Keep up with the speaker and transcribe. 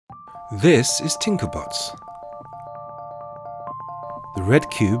This is Tinkerbots. The red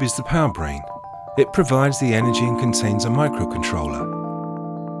cube is the Powerbrain. It provides the energy and contains a microcontroller.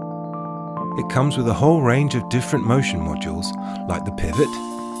 It comes with a whole range of different motion modules like the pivot,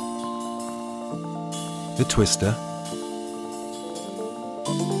 the twister,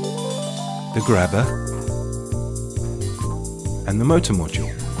 the grabber, and the motor module.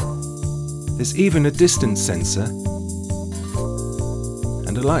 There's even a distance sensor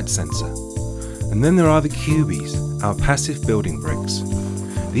and a light sensor. And then there are the cubies, our passive building bricks.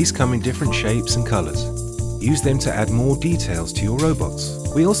 These come in different shapes and colours. Use them to add more details to your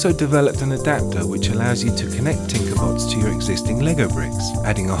robots. We also developed an adapter which allows you to connect Tinkerbots to your existing Lego bricks,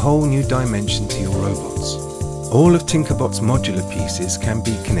 adding a whole new dimension to your robots. All of Tinkerbots' modular pieces can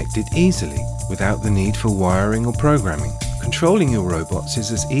be connected easily, without the need for wiring or programming. Controlling your robots is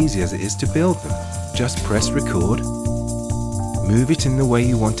as easy as it is to build them. Just press record, move it in the way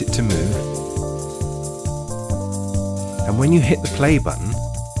you want it to move, and when you hit the play button,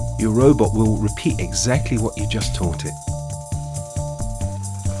 your robot will repeat exactly what you just taught it.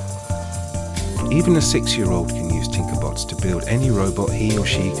 Even a 6-year-old can use Tinkerbots to build any robot he or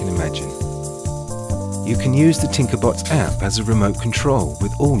she can imagine. You can use the Tinkerbots app as a remote control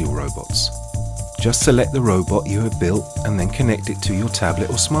with all your robots. Just select the robot you have built and then connect it to your tablet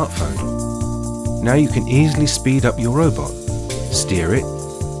or smartphone. Now you can easily speed up your robot, steer it,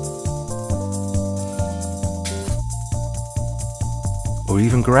 or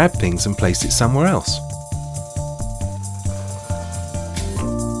even grab things and place it somewhere else.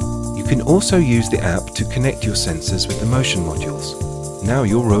 You can also use the app to connect your sensors with the motion modules. Now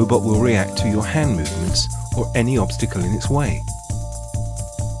your robot will react to your hand movements or any obstacle in its way.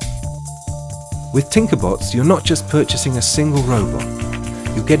 With Tinkerbots, you're not just purchasing a single robot,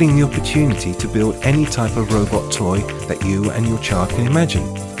 you're getting the opportunity to build any type of robot toy that you and your child can imagine.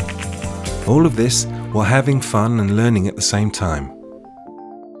 All of this while having fun and learning at the same time.